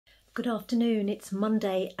Good afternoon, it's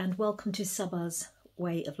Monday and welcome to Saba's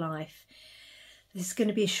Way of Life. This is going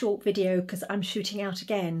to be a short video because I'm shooting out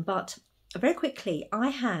again, but very quickly, I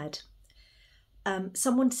had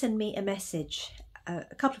someone send me a message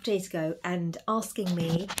a couple of days ago and asking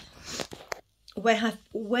me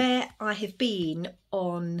where I have been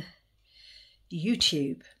on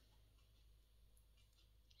YouTube.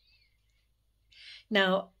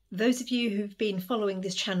 Now, those of you who've been following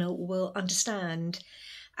this channel will understand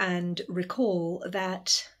and recall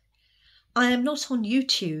that I am not on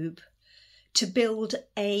YouTube to build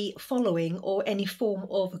a following or any form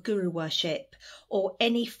of guru worship or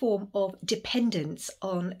any form of dependence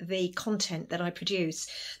on the content that I produce.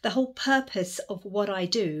 The whole purpose of what I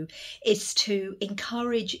do is to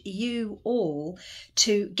encourage you all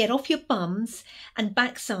to get off your bums and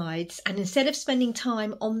backsides, and instead of spending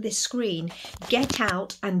time on this screen, get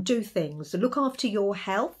out and do things. Look after your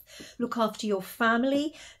health, look after your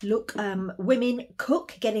family, women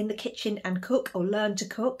cook, get in the kitchen and cook or learn to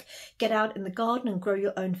cook, get out in the garden and grow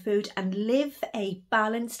your own food and live a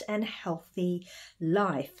balanced and healthy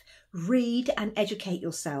life. Read and educate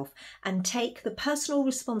yourself and take the personal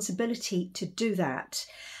responsibility to do that.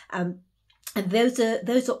 And those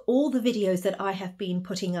are all the videos that I have been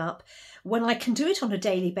putting up. When I can do it on a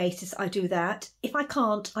daily basis, I do that. If I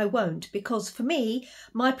can't, I won't, because for me,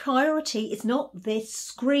 my priority is not this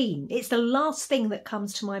screen. It's the last thing that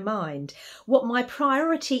comes to my mind. What my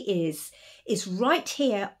priority is right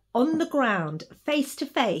here on the ground, face to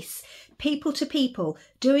face, people to people,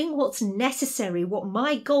 doing what's necessary. What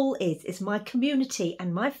my goal is my community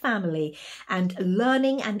and my family, and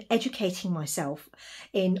learning and educating myself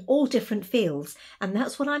in all different fields. And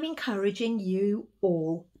that's what I'm encouraging you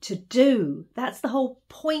all to do. That's the whole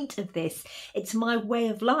point of this. It's my way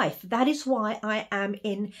of life. That is why I am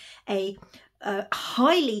in a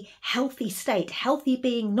highly healthy state. Healthy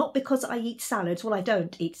being not because I eat salads. Well, I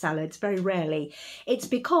don't eat salads, very rarely. It's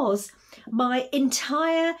because my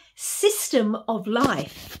entire system of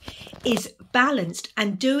life is balanced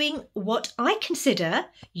and doing what I consider.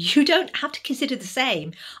 You don't have to consider the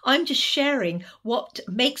same. I'm just sharing what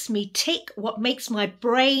makes me tick, what makes my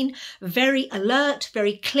brain very alert,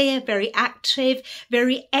 very clear, very active,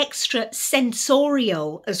 very extra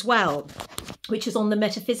sensorial as well, which is on the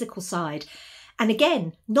metaphysical side. And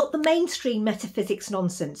again, not the mainstream metaphysics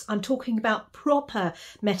nonsense. I'm talking about proper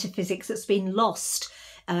metaphysics that's been lost.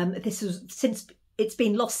 It's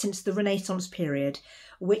been lost since the Renaissance period,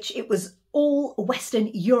 which it was all Western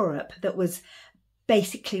Europe that was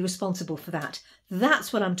basically responsible for that.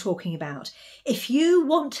 That's what I'm talking about. If you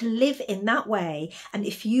want to live in that way, and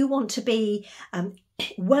if you want to be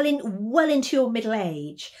well into your middle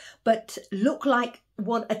age, but look like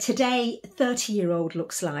what a today 30-year-old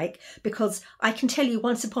looks like, because I can tell you,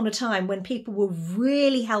 once upon a time when people were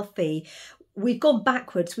really healthy, we've gone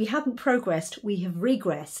backwards. We haven't progressed, we have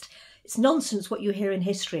regressed. It's nonsense what you hear in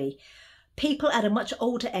history. People at a much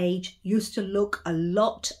older age used to look a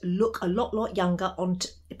lot younger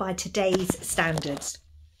by today's standards.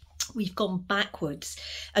 We've gone backwards,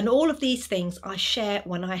 and all of these things I share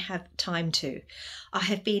when I have time to. I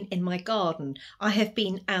have been in my garden. I have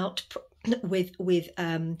been out with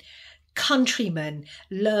countrymen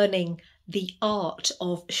learning the art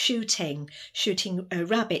of shooting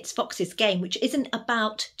rabbits, foxes, game, which isn't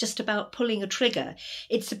just about pulling a trigger.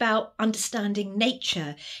 It's about understanding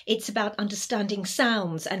nature. It's about understanding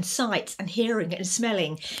sounds and sights and hearing and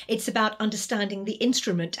smelling. It's about understanding the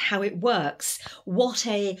instrument, how it works, what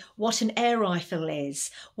an air rifle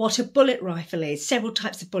is, what a bullet rifle is, several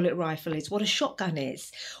types of bullet rifle is, what a shotgun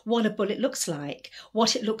is, what a bullet looks like,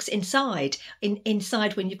 what it looks inside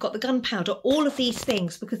when you've got the gunpowder, all of these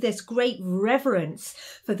things, because there's great reverence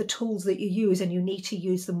for the tools that you use, and you need to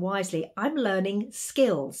use them wisely. I'm learning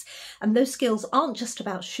skills, and those skills aren't just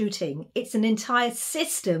about shooting. It's an entire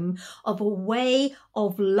system of a way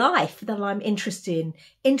of life that I'm interested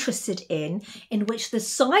in which the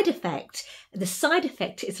side effect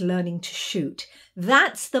is learning to shoot.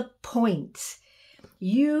 That's the point.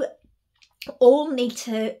 You all need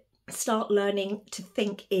to start learning to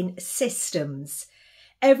think in systems.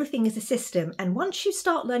 Everything is a system, and once you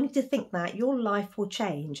start learning to think that, your life will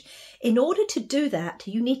change. In order to do that,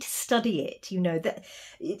 you need to study it. You know that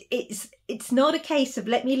it's not a case of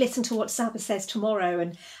let me listen to what Saba says tomorrow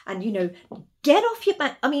and you know, get off your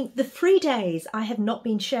back. I mean, the 3 days I have not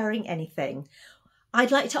been sharing anything.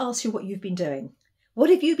 I'd like to ask you what you've been doing.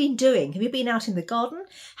 What have you been doing? Have you been out in the garden?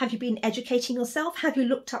 Have you been educating yourself? Have you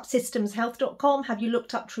looked up systemshealth.com? Have you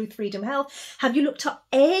looked up Truth Freedom Health? Have you looked up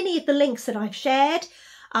any of the links that I've shared?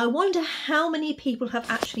 I wonder how many people have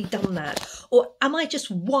actually done that. Or am I just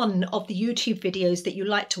one of the YouTube videos that you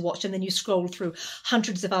like to watch and then you scroll through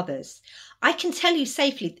hundreds of others? I can tell you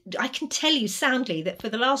soundly that for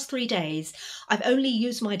the last 3 days, I've only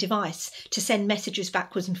used my device to send messages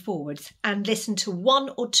backwards and forwards and listen to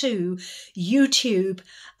 1 or 2 YouTube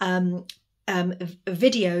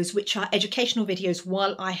videos, which are educational videos,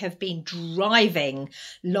 while I have been driving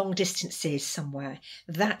long distances somewhere.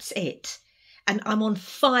 That's it. And I'm on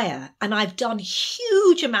fire, and I've done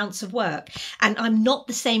huge amounts of work, and I'm not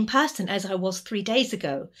the same person as I was 3 days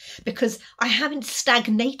ago, because I haven't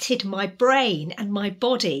stagnated my brain and my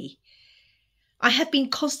body. I have been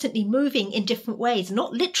constantly moving in different ways,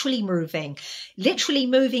 not literally moving,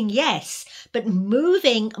 yes, but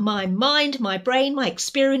moving my mind, my brain, my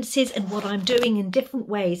experiences, and what I'm doing in different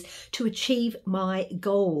ways to achieve my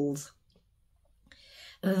goals.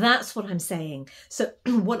 That's what I'm saying. So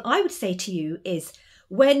what I would say to you is,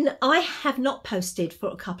 when I have not posted for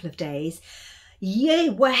a couple of days,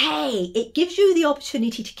 hey, it gives you the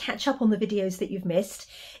opportunity to catch up on the videos that you've missed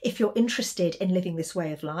if you're interested in living this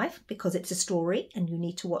way of life, because it's a story and you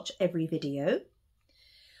need to watch every video.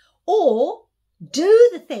 Or do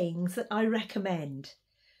the things that I recommend,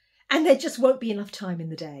 and there just won't be enough time in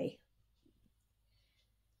the day.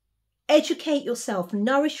 Educate yourself,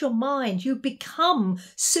 nourish your mind. You become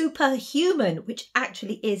superhuman, which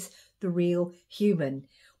actually is the real human.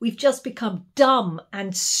 We've just become dumb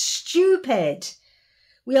and stupid.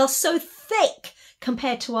 We are so thick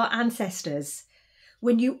compared to our ancestors.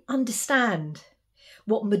 When you understand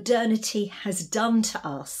what modernity has done to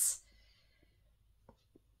us,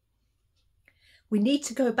 we need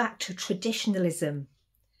to go back to traditionalism.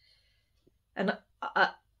 And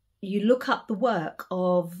you look up the work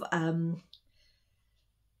of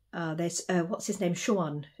there's what's his name,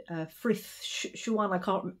 Frith Schuon, I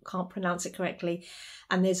can't pronounce it correctly,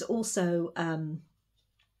 and there's also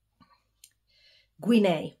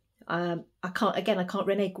Guéné. I can't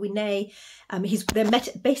René Guéné.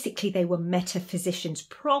 Basically they were metaphysicians,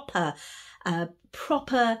 proper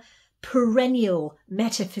perennial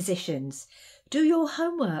metaphysicians. Do your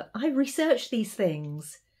homework. I researched these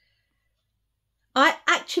things. I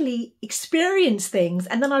actually experienced things,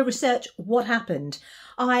 and then I researched what happened.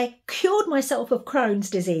 I cured myself of Crohn's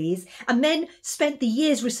disease and then spent the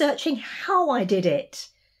years researching how I did it.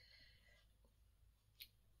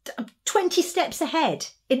 20 steps ahead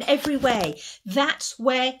in every way. That's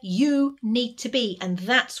where you need to be, and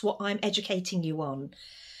that's what I'm educating you on.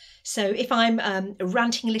 So if I'm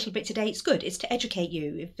ranting a little bit today, it's good. It's to educate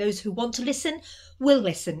you. If those who want to listen will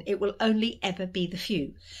listen, it will only ever be the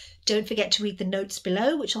few. Don't forget to read the notes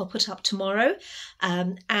below, which I'll put up tomorrow,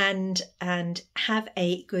 and have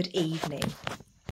a good evening.